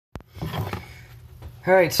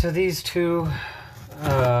Alright, so these two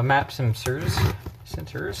map sensors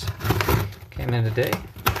came in today.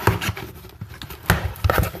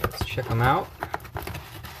 Let's check them out.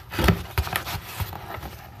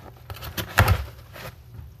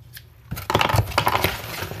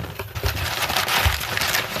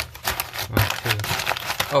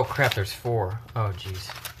 Oh crap, there's 4. Oh jeez.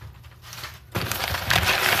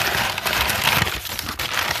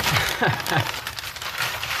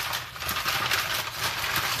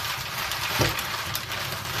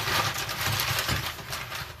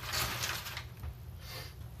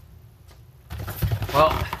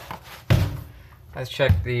 Well, let's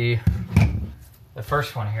check the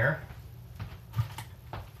first one here.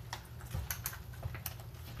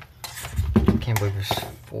 Can't believe there's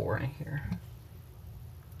 4 in here.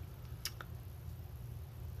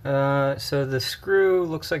 So the screw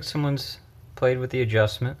looks like someone's played with the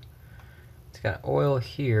adjustment. It's got oil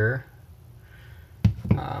here,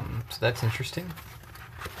 so that's interesting.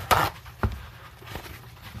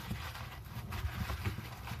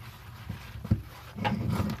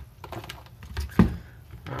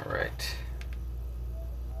 All right.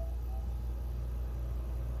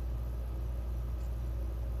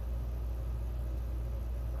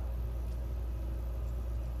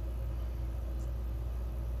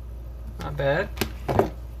 Not bad.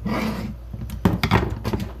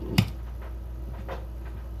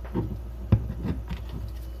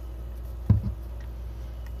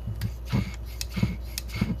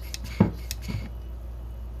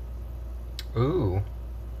 Ooh.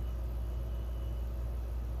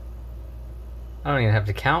 I don't even have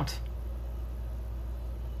to count.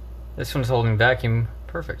 This one's holding vacuum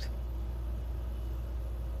perfect.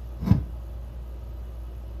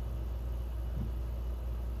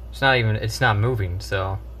 It's not moving,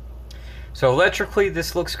 so electrically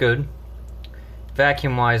this looks good.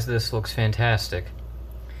 Vacuum wise this looks fantastic.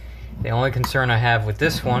 The only concern I have with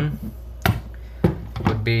this one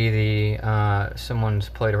would be the someone's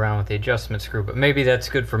played around with the adjustment screw, but maybe that's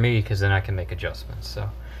good for me because then I can make adjustments. So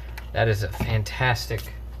that is a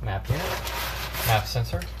fantastic map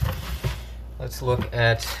sensor. Let's look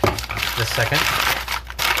at the second.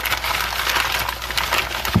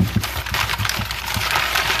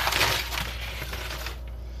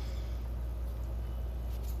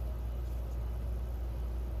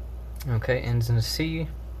 Okay, ends in a C.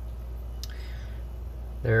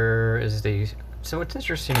 There is the... So what's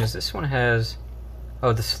interesting is this one has...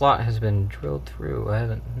 Oh, the slot has been drilled through. I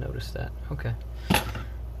haven't noticed that. Okay.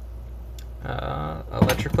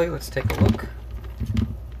 Electrically, let's take a look.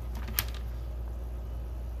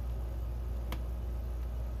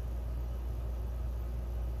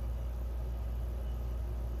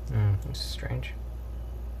 This is strange.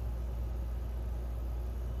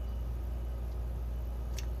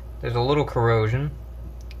 There's a little corrosion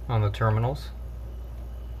on the terminals,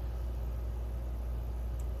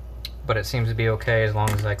 but it seems to be okay as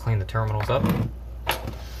long as I clean the terminals up.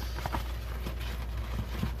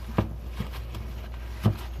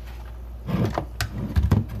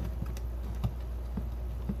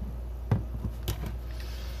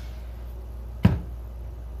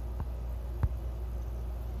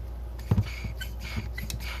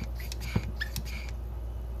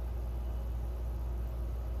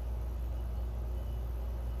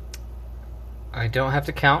 I don't have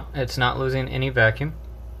to count, it's not losing any vacuum.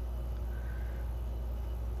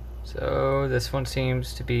 So this one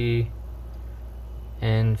seems to be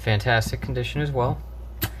in fantastic condition as well.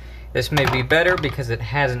 This may be better because it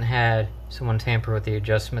hasn't had someone tamper with the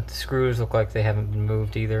adjustment. The screws look like they haven't been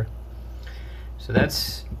moved either. So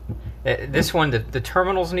that's... This one, the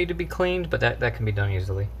terminals need to be cleaned, but that can be done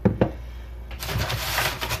easily.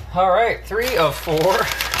 Alright, 3 of 4.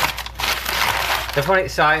 The funny,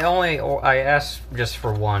 so I asked just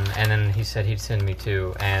for 1, and then he said he'd send me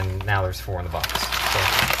 2, and now there's 4 in the box. So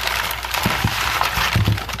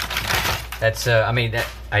that's, I mean,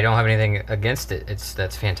 I don't have anything against it.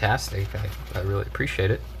 That's fantastic. I really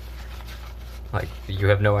appreciate it. Like, you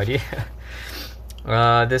have no idea.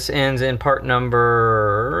 This ends in part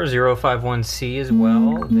number 051C as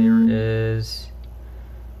well. There is,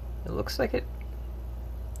 it looks like it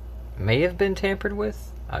may have been tampered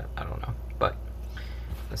with. I don't know, but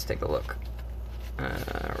let's take a look.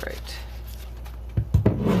 Alright.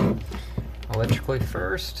 Electrically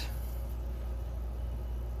first.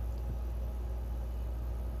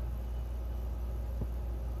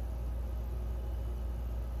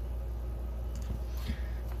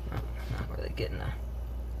 Oh, not really getting a...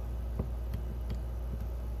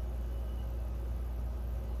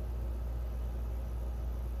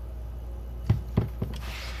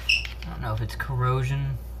 I don't know if it's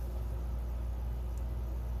corrosion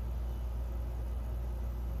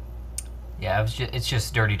Yeah, it's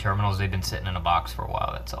just dirty terminals. They've been sitting in a box for a while,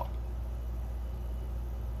 that's all.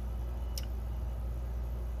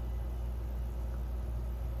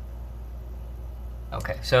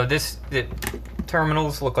 Okay, so the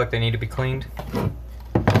terminals look like they need to be cleaned.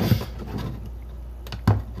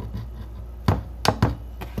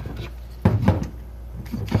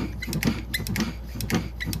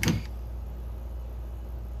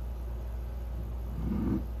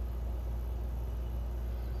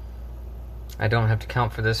 I don't have to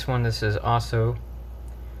count for this one. This is also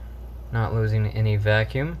not losing any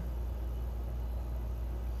vacuum.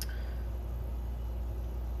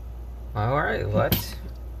 Alright,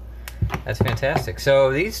 that's fantastic.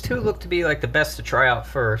 So these two look to be like the best to try out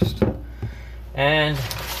first. And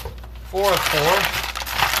 4 of 4.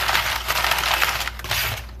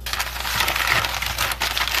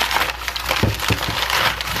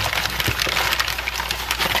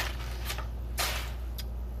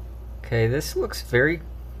 Okay, this looks very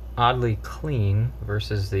oddly clean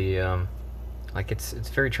versus the, like it's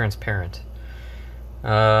very transparent.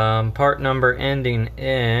 Part number ending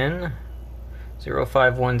in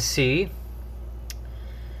 051C.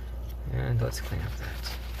 And let's clean up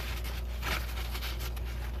that.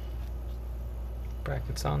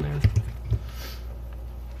 Brackets on there.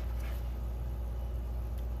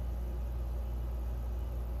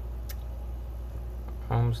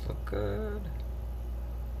 Arms look good.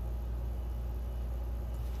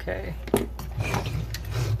 Okay.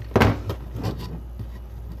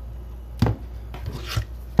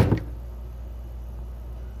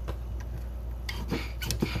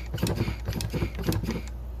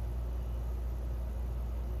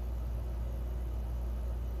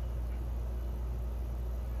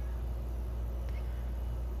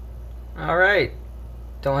 All right.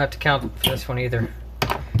 Don't have to count this one either.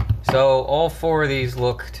 So all 4 of these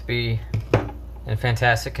look to be in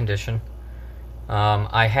fantastic condition.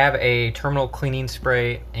 I have a terminal cleaning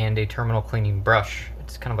spray and a terminal cleaning brush.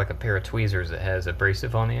 It's kind of like a pair of tweezers that has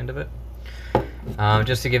abrasive on the end of it.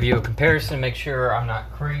 Just to give you a comparison, make sure I'm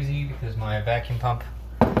not crazy because my vacuum pump.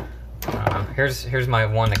 Here's my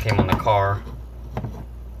one that came on the car.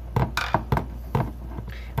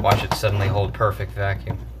 Watch it suddenly hold perfect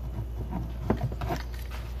vacuum.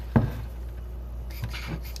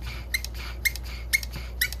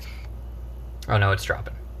 Oh no, it's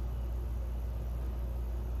dropping.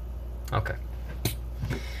 Okay.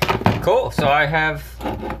 Cool. So I have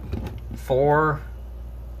 4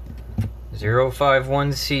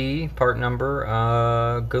 051C part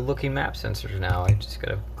number good looking map sensors now. I just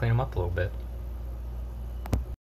gotta clean them up a little bit.